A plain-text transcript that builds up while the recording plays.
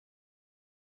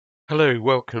Hello,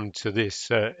 welcome to this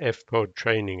FPod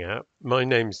training app. My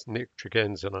name's Nick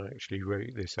Tregenza and I actually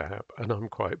wrote this app and I'm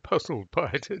quite puzzled by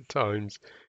it at times.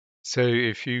 So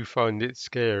if you find it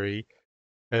scary,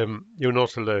 you're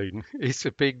not alone. It's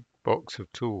a big box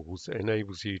of tools that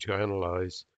enables you to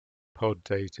analyze pod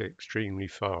data extremely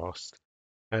fast.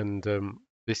 And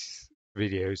this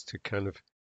video is to kind of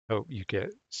help you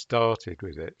get started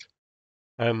with it.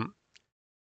 Um,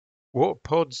 what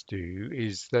pods do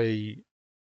is they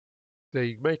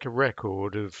make a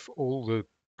record of all the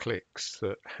clicks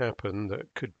that happen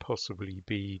that could possibly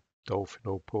be dolphin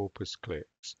or porpoise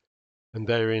clicks. And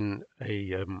they're in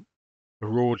a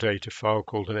raw data file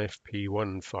called an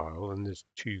FP1 file, and there's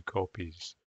two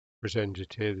copies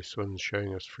presented here. This one's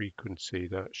showing us frequency,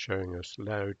 that's showing us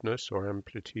loudness or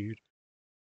amplitude.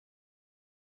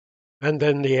 And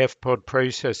then the FPOD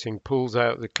processing pulls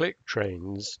out the click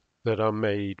trains that are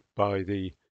made by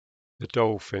the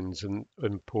dolphins and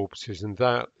porpoises, and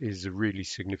that is a really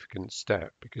significant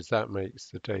step because that makes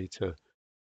the data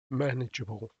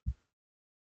manageable.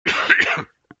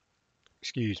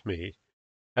 Excuse me.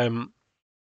 Um,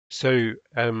 so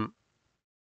hang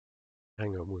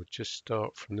on, we'll just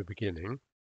start from the beginning.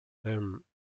 Um,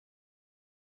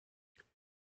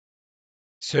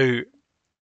 so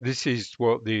this is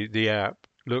what the app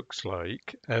looks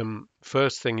like.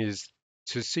 First thing is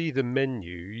to see the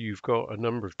menu. You've got a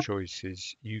number of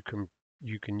choices. You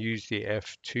can use the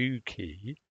F2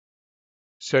 key.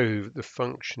 So the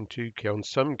function 2 key, on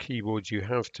some keyboards you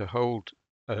have to hold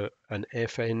an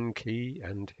FN key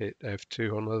and hit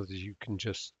F2. On others you can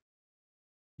just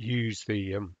use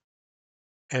the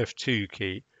F2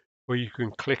 key, or you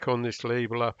can click on this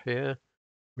label up here,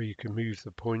 where you can move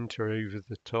the pointer over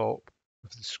the top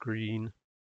of the screen,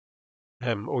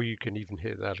 or you can even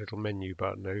hit that little menu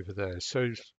button over there.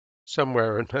 So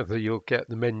somewhere or another you'll get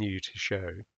the menu to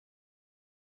show.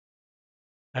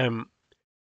 Um,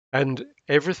 And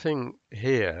everything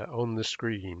here on the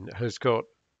screen has got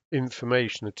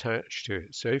information attached to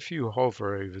it. So if you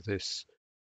hover over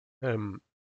um,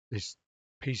 this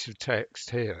piece of text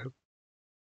here,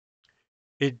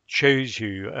 it shows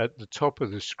you at the top of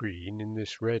the screen in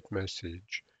this red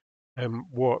message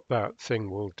what that thing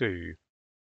will do.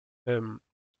 Um,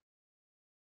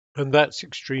 and that's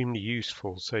extremely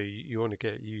useful. So you want to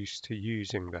get used to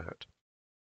using that.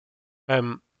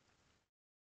 Um,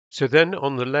 so then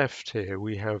on the left here,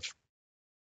 we have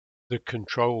the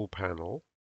control panel.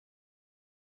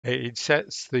 It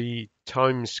sets the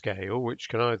time scale, which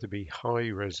can either be high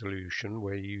resolution,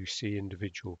 where you see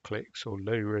individual clicks, or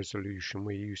low resolution,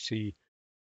 where you see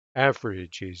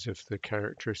averages of the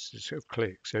characteristics of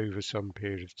clicks over some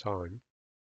period of time.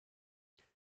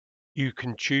 You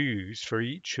can choose for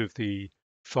each of the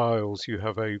files you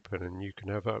have open, and you can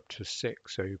have up to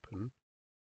 6 open,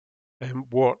 and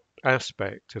what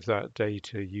aspect of that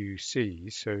data you see.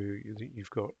 So you've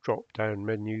got drop-down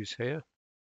menus here.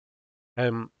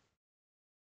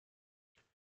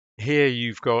 Here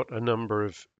you've got a number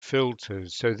of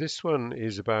filters. So this one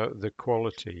is about the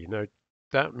quality. Now,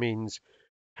 that means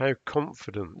how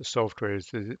confident the software is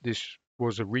that this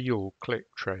was a real click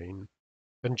train.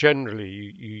 And generally,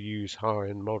 you use high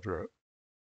and moderate.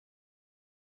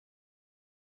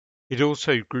 It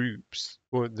also groups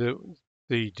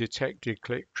the detected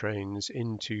click trains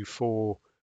into 4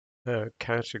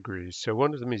 categories. So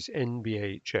one of them is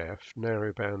NBHF,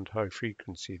 narrowband high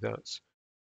frequency. That's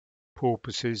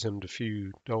porpoises and a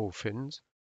few dolphins.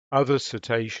 Other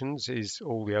cetaceans is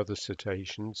all the other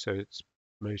cetaceans, so it's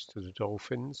most of the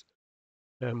dolphins,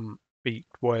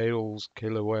 beaked whales,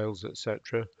 killer whales,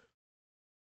 etc.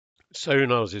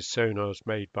 Sonars is sonars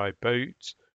made by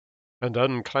boats, and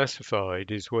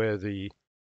unclassified is where the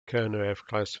Kerner-F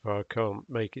classifier can't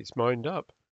make its mind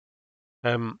up.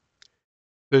 Um,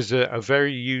 there's a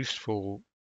very useful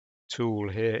tool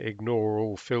here, ignore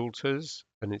all filters,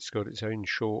 and it's got its own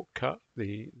shortcut,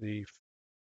 the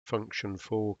function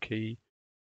 4 key,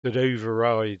 that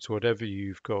overrides whatever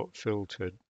you've got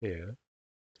filtered here.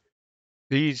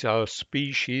 These are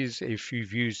species. If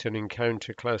you've used an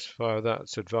encounter classifier,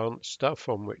 that's advanced stuff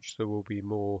on which there will be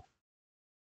more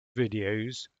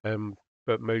videos,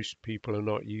 but most people are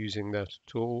not using that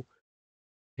at all.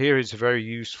 Here is a very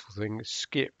useful thing,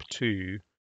 skip to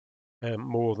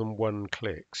more than one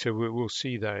click. So we'll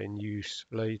see that in use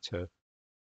later.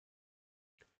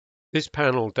 This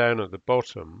panel down at the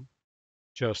bottom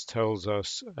just tells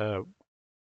us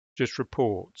just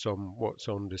reports on what's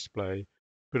on display,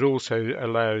 but also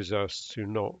allows us to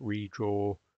not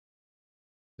redraw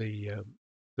the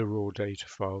raw data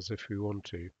files if we want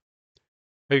to.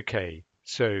 Okay,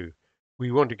 so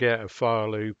we want to get a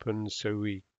file open, so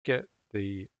we get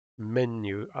the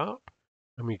menu up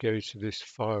and we go to this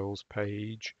files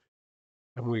page,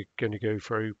 and we're going to go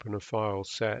for open a file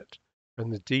set,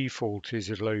 and the default is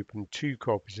it'll open 2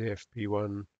 copies of the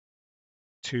FP1,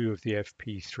 2 of the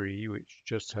FP3, which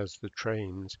just has the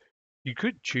trains. You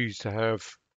could choose to have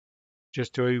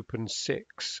just to open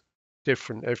 6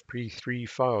 different FP3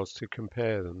 files to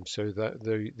compare them, so that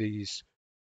these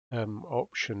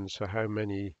options for how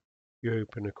many you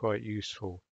open are quite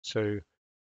useful. So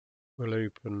we'll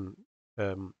open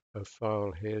a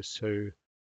file here. So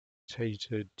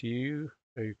Tata Dew,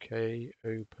 okay,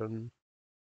 open.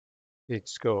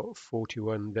 It's got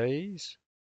 41 days.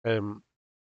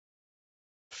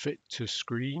 Fit to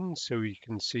screen, so we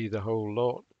can see the whole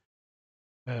lot.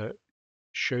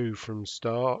 Show from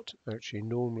start. Actually,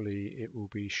 normally it will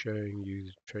be showing you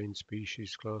the train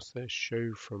species class there.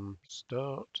 Show from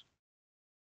start.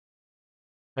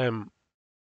 And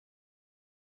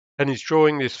it's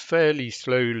drawing this fairly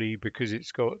slowly because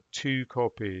it's got 2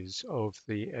 copies of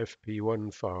the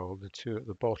FP1 file, the 2 at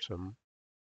the bottom,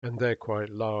 and they're quite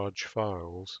large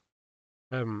files.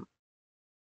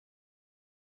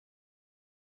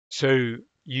 So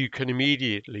you can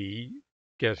immediately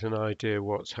get an idea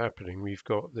what's happening. We've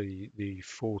got the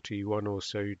 41 or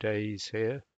so days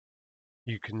here.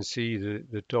 You can see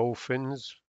the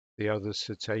dolphins, the other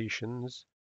cetaceans.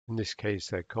 In this case,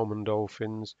 they're common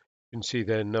dolphins. You can see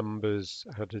their numbers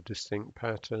had a distinct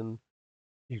pattern.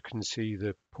 You can see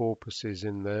the porpoises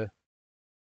in there.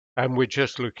 And we're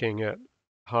just looking at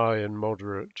high and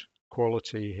moderate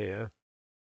quality here.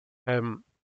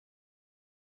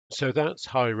 So that's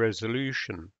high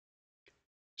resolution.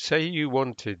 Say you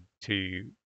wanted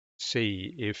to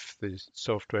see if the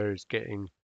software is getting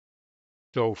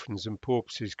dolphins and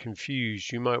porpoises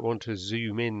confused, you might want to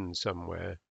zoom in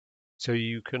somewhere. So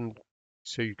you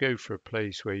go for a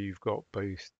place where you've got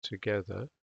both together,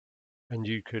 and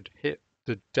you could hit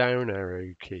the down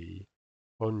arrow key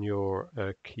on your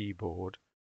keyboard.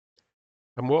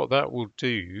 And what that will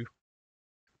do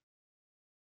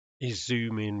is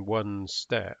zoom in one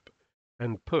step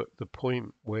and put the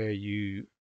point where you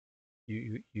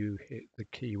hit the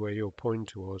key where your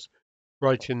pointer was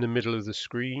right in the middle of the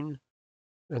screen,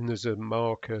 and there's a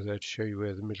marker there to show you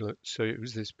where the middle. So it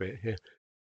was this bit here.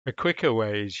 A quicker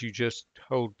way is you just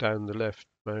hold down the left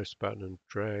mouse button and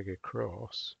drag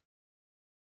across,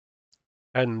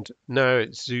 and now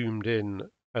it's zoomed in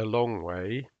a long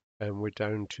way, and we're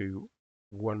down to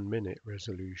 1 minute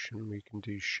resolution. We can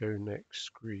do show next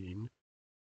screen.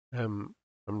 I'm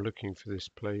looking for this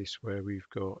place where we've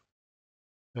got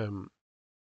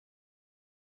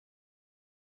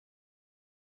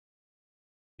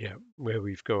where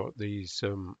we've got these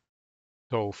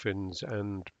dolphins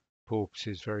and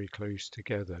porpoises very close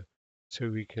together. So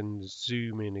we can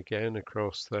zoom in again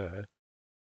across there.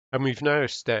 And we've now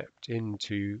stepped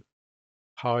into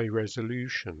high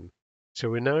resolution. So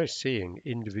we're now seeing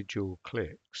individual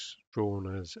clicks drawn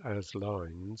as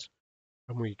lines.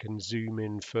 And we can zoom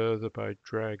in further by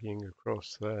dragging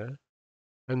across there.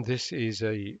 And this is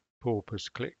a porpoise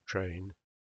click train.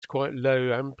 It's quite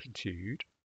low amplitude.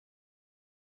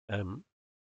 And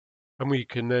we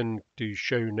can then do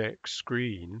show next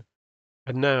screen.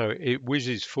 And now it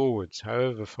whizzes forwards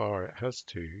however far it has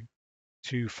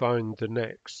to find the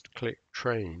next click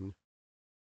train.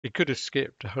 It could have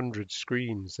skipped 100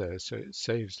 screens there, so it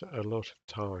saves a lot of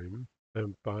time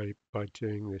by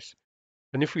doing this.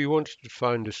 And if we wanted to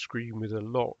find a screen with a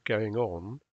lot going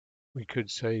on, we could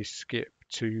say skip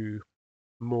to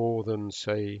more than,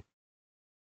 say,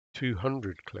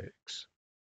 200 clicks.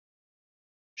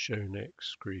 Show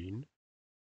next screen.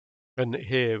 And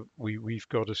here we've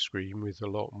got a screen with a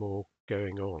lot more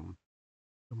going on.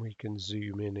 And we can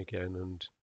zoom in again and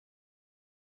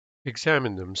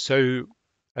examine them. So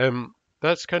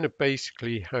that's kind of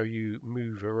basically how you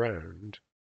move around.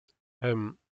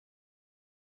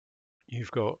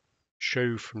 You've got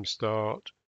show from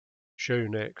start, show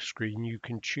next screen. You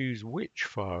can choose which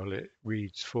file it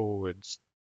reads forwards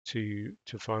to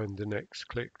find the next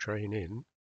click train in.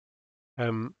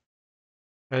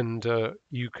 And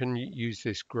you can use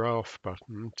this graph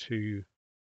button to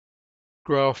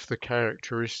graph the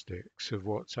characteristics of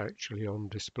what's actually on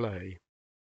display.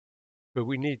 But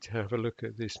we need to have a look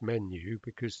at this menu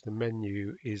because the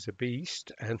menu is a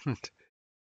beast, and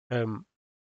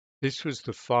this was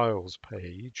the files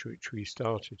page which we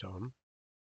started on.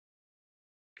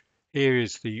 Here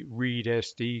is the read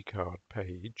SD card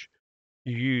page.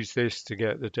 You use this to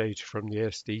get the data from the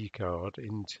SD card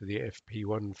into the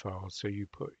FP1 file. So you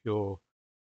put the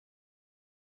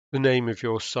name of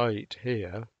your site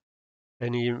here,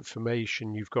 any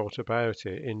information you've got about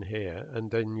it in here,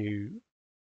 and then you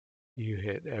you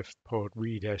hit FPOD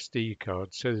read SD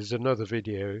card. So there's another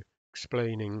video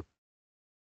explaining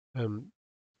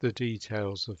the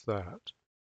details of that.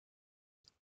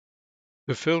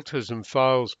 The filters and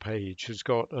files page has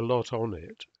got a lot on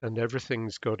it, and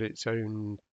everything's got its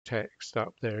own text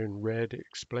up there in red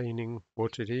explaining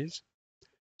what it is.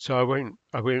 So I won't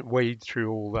wade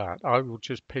through all that. I will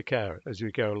just pick out as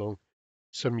we go along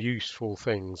some useful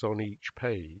things on each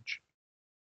page.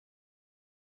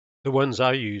 The ones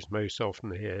I use most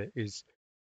often here is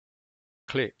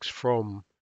clicks from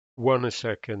 1 a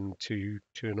second to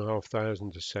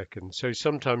 2,500 a second. So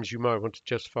sometimes you might want to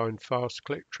just find fast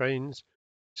click trains.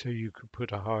 So you could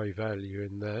put a high value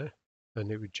in there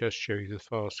and it would just show you the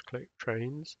fast click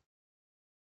trains.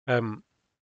 Down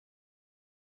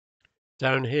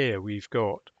here we've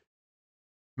got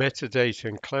metadata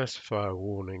and classifier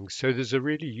warnings. So there's a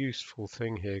really useful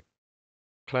thing here,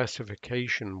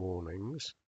 classification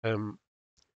warnings. You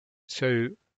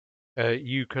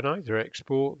can either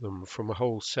export them from a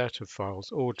whole set of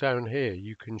files, or down here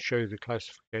you can show the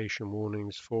classification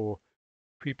warnings for,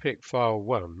 if we pick file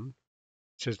 1,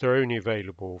 it says they're only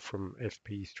available from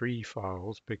FP3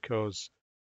 files because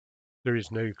there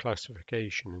is no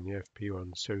classification in the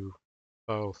FP1. So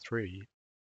file 3,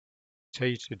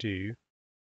 Tata do,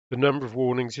 the number of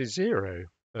warnings is 0.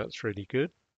 That's really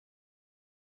good.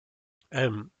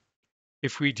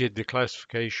 If we did the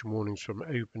classification warnings from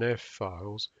OpenF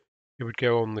files, it would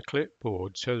go on the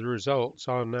clipboard. So the results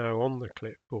are now on the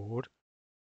clipboard,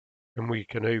 and we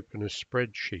can open a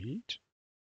spreadsheet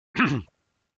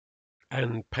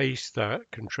and paste that,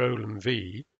 Control and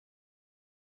V,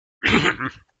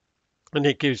 and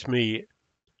it gives me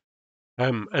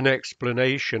an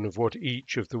explanation of what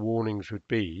each of the warnings would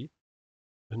be.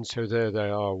 And so there they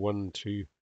are, 1 to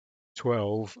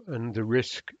 12, and the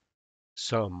risk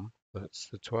sum, that's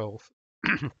the 12th.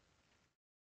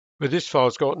 But this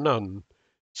file's got none,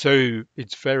 so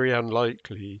it's very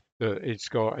unlikely that it's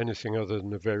got anything other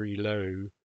than a very low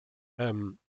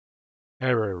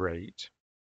error rate,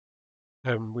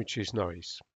 which is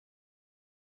nice.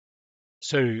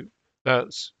 So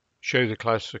that's show the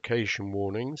classification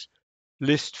warnings.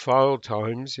 List file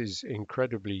times is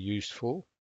incredibly useful.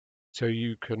 So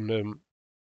you can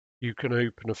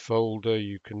open a folder,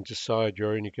 you can decide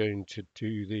you're only going to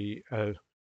do the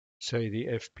say the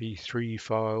FP3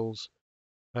 files.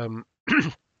 You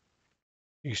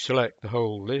select the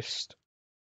whole list,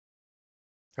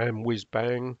 and whiz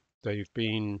bang, they've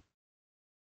been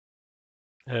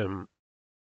the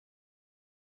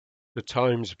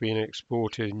times have been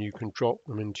exported, and you can drop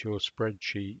them into your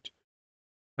spreadsheet.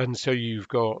 And so you've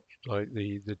got like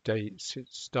the dates it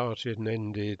started and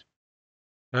ended,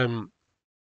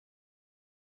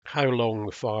 how long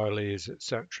the file is,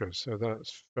 etc. So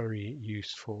that's very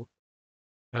useful.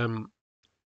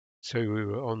 So we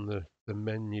were on the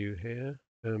menu here.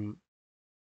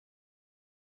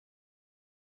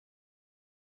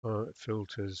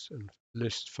 Filters and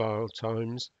list file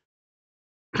times.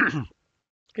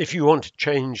 If you want to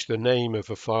change the name of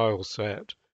a file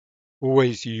set,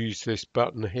 always use this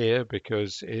button here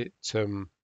because it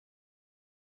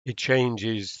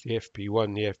changes the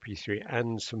FP1, the FP3,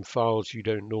 and some files you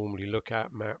don't normally look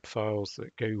at, map files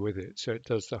that go with it. So it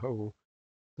does the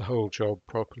whole job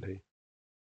properly.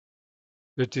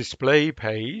 The display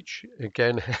page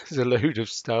again has a load of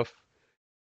stuff.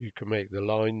 You can make the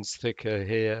lines thicker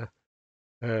here.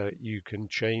 You can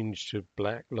change to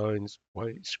black lines,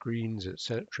 white screens,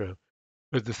 etc.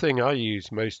 But the thing I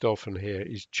use most often here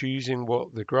is choosing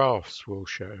what the graphs will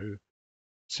show.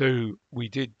 So we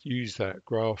did use that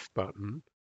graph button.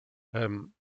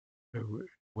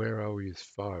 Where are we with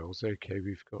files? Okay,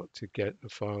 we've got to get the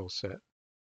file set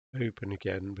open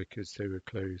again because they were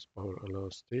closed by what I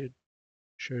last did.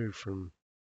 Show from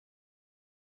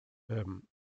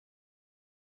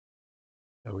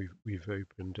we've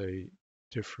opened a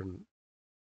different.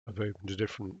 I've opened a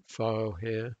different file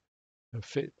here. A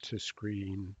fit to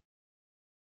screen.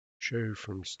 Show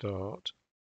from start.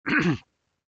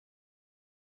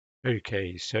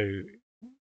 Okay, so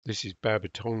this is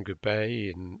Babatonga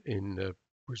Bay in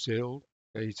Brazil.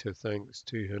 Data thanks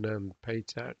to Hernan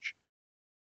Paytach.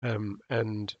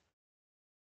 And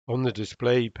on the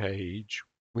display page,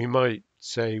 we might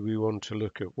say we want to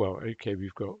look at, well, okay,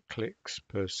 we've got clicks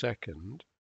per second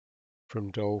from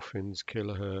dolphins,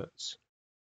 kilohertz.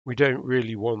 We don't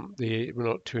really want we're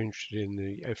not too interested in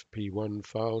the FP1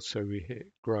 file, so we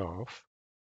hit graph.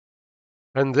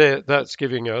 And there, that's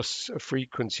giving us a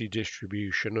frequency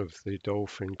distribution of the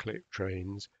dolphin click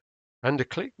trains and a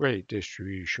click rate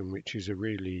distribution, which is a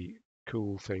really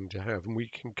cool thing to have. And we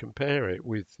can compare it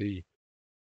with the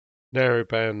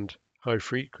narrowband high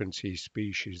frequency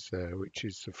species there, which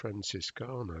is the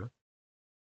Franciscana,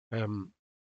 um,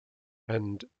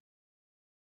 and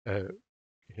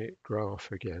hit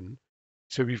graph again.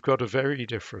 So we've got a very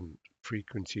different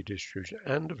frequency distribution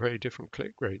and a very different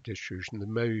click rate distribution. The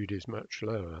mode is much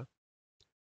lower.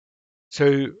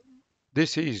 So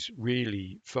this is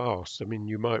really fast. I mean,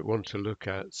 you might want to look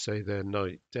at, say, their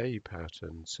night-day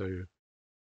pattern. So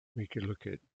we could look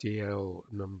at DL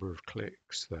number of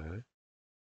clicks there.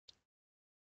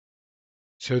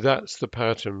 So that's the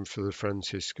pattern for the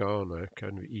Franciscana,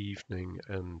 kind of evening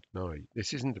and night.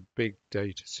 This isn't a big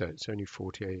data set, it's only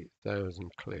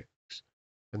 48,000 clicks.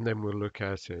 And then we'll look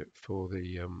at it for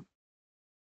the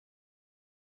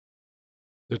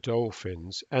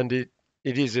dolphins, and it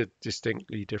is a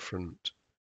distinctly different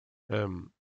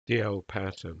DL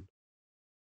pattern.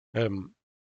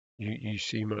 You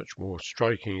see much more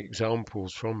striking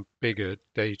examples from bigger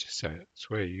data sets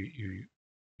where you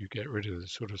get rid of the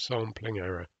sort of sampling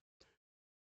error.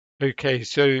 Okay,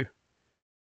 so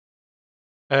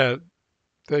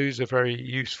those are very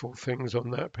useful things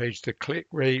on that page. The click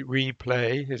rate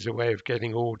replay is a way of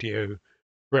getting audio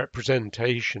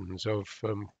representations of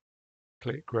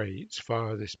click rates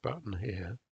via this button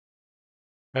here.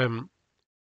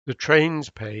 The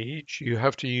trains page, you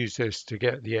have to use this to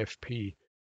get the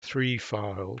FP3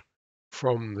 file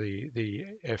from the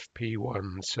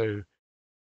FP1. So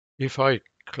if I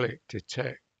click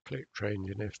detect click trains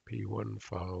in FP1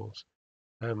 files,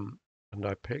 and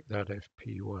I pick that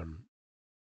FP1,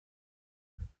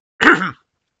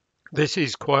 this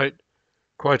is quite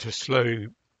a slow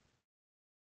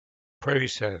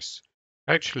process.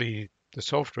 Actually, the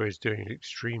software is doing it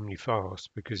extremely fast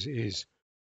because it is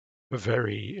a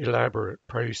very elaborate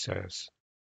process,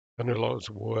 and a lot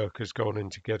of work has gone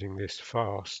into getting this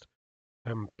fast.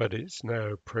 But it's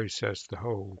now processed the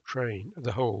whole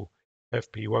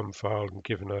FP1 file and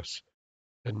given us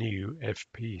a new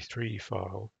FP3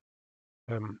 file,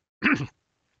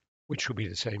 which will be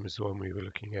the same as the one we were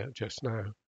looking at just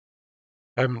now.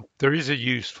 There is a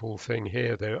useful thing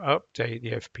here, though. Update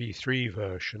the FP3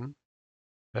 version.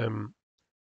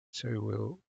 So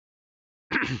we'll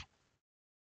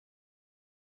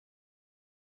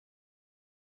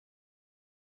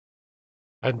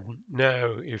and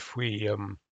now if we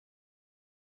open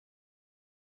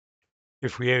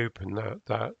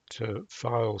that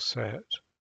file set,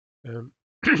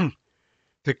 the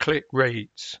click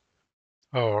rates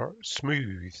are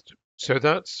smoothed. So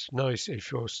that's nice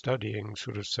if you're studying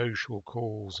sort of social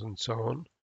calls and so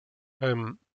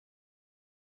on.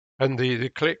 And the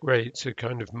click rates are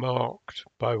kind of marked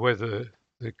by whether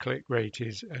the click rate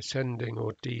is ascending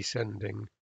or descending.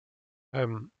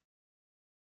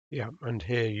 Yeah, and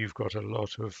here you've got a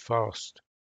lot of fast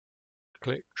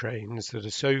click trains that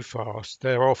are so fast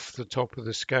they're off the top of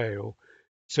the scale.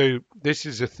 So this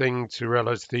is a thing to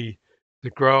realize the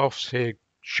graphs here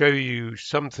show you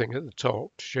something at the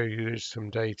top to show you there's some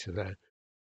data there.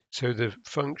 So the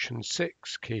function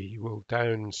 6 key will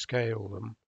downscale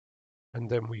them, and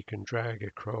then we can drag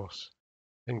across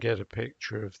and get a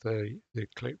picture of the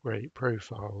click rate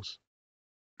profiles.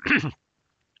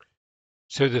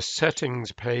 So the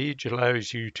settings page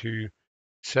allows you to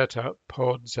set up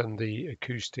pods and the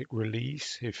acoustic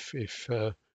release if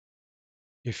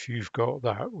you've got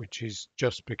that, which is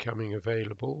just becoming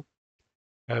available.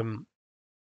 The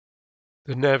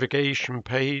navigation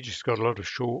page has got a lot of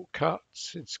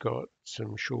shortcuts. It's got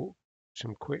some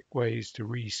quick ways to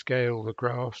rescale the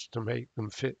graphs to make them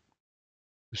fit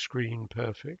the screen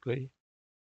perfectly.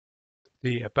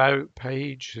 The About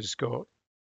page has got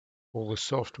all the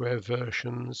software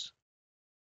versions,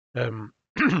 a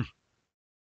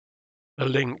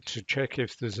link to check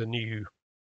if there's a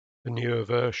newer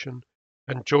version,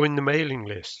 and join the mailing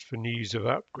list for news of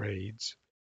upgrades.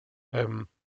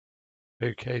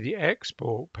 Okay, the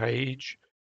export page,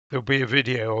 there'll be a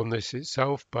video on this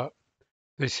itself, but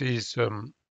this is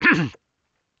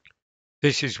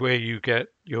this is where you get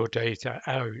your data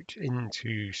out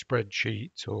into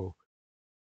spreadsheets or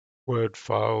Word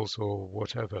files or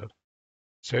whatever.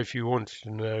 So if you wanted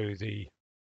to know the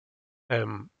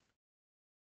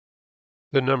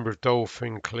number of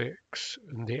dolphin clicks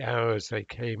and the hours they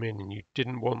came in, and you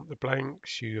didn't want the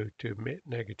blanks, you had to omit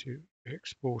negative,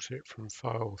 export it from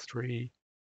file 3.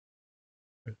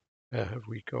 Have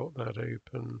we got that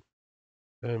open?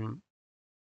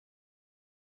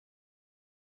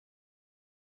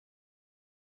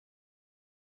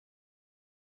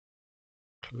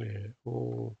 Clear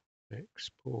all,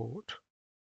 export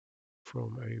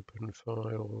from open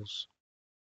files.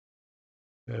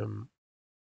 Have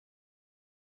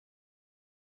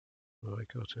I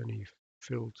got any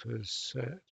filters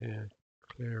set here,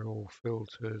 clear all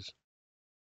filters.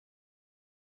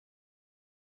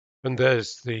 And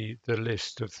there's the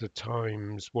list of the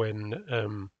times when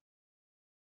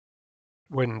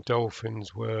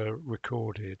dolphins were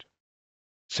recorded.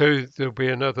 So there'll be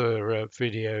another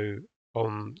video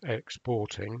on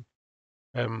exporting.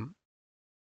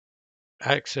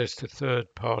 Access to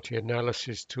third-party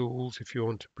analysis tools if you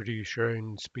want to produce your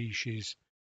own species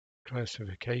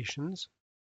classifications.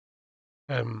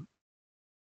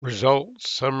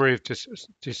 Results, summary of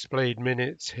displayed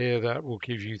minutes here, that will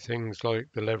give you things like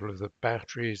the level of the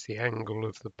batteries, the angle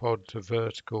of the pod to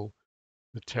vertical,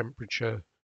 the temperature,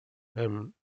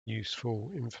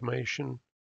 useful information.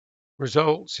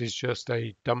 Results is just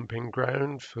a dumping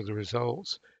ground for the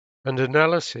results, and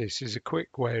analysis is a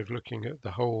quick way of looking at the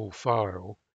whole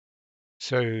file.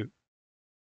 So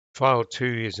file 2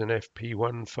 is an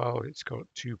FP1 file. It's got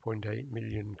 2.8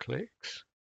 million clicks.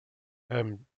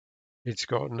 It's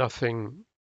got nothing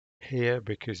here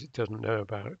because it doesn't know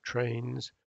about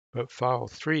trains, but file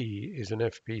 3 is an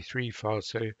FP3 file,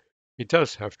 so it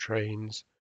does have trains,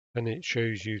 and it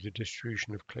shows you the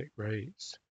distribution of click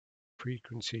rates,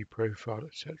 frequency profile,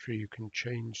 etc. You can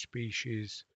change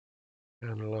species,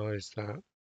 analyze that.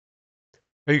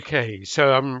 Okay,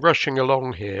 so I'm rushing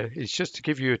along here. It's just to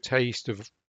give you a taste of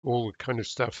all the kind of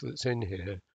stuff that's in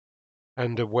here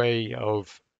and a way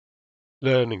of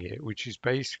learning it, which is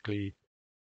basically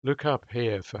look up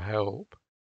here for help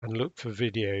and look for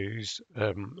videos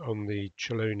on the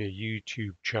Chelonia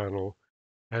YouTube channel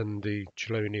and the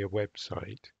Chelonia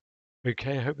website.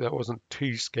 Okay, I hope that wasn't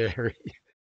too scary,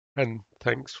 and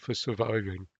thanks for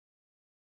surviving.